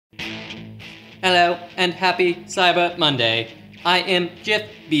Hello and happy Cyber Monday. I am Gif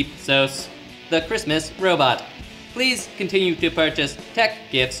Beepzos, the Christmas robot. Please continue to purchase tech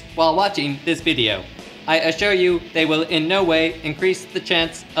gifts while watching this video. I assure you they will in no way increase the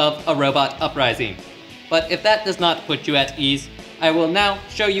chance of a robot uprising. But if that does not put you at ease, I will now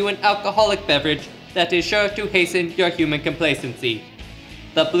show you an alcoholic beverage that is sure to hasten your human complacency.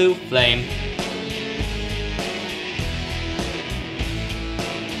 The Blue Flame.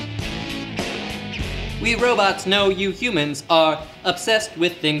 We robots know you humans are obsessed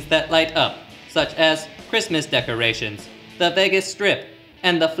with things that light up, such as Christmas decorations, the Vegas Strip,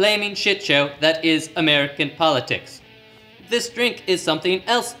 and the flaming shit show that is American politics. This drink is something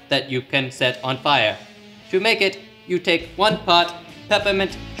else that you can set on fire. To make it, you take 1 pot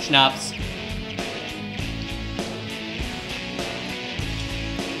Peppermint Schnapps.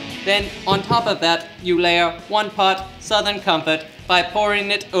 Then, on top of that, you layer 1 pot Southern Comfort by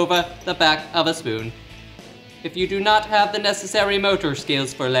pouring it over the back of a spoon. If you do not have the necessary motor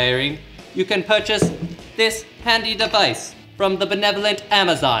skills for layering, you can purchase this handy device from the benevolent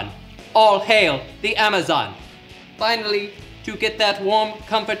Amazon. All hail the Amazon! Finally, to get that warm,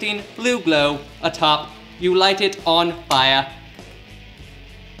 comforting blue glow atop, you light it on fire.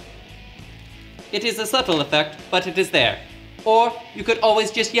 It is a subtle effect, but it is there. Or you could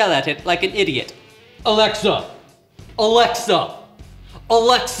always just yell at it like an idiot. Alexa! Alexa!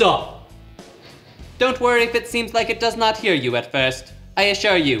 Alexa! Don't worry if it seems like it does not hear you at first. I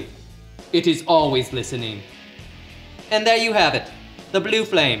assure you, it is always listening. And there you have it, the Blue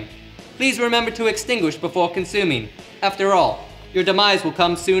Flame. Please remember to extinguish before consuming. After all, your demise will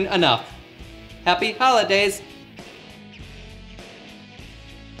come soon enough. Happy holidays!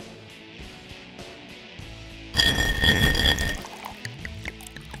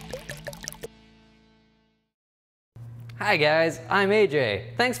 Hi guys, I'm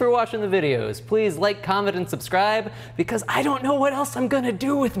AJ. Thanks for watching the videos. Please like, comment, and subscribe because I don't know what else I'm gonna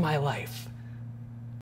do with my life.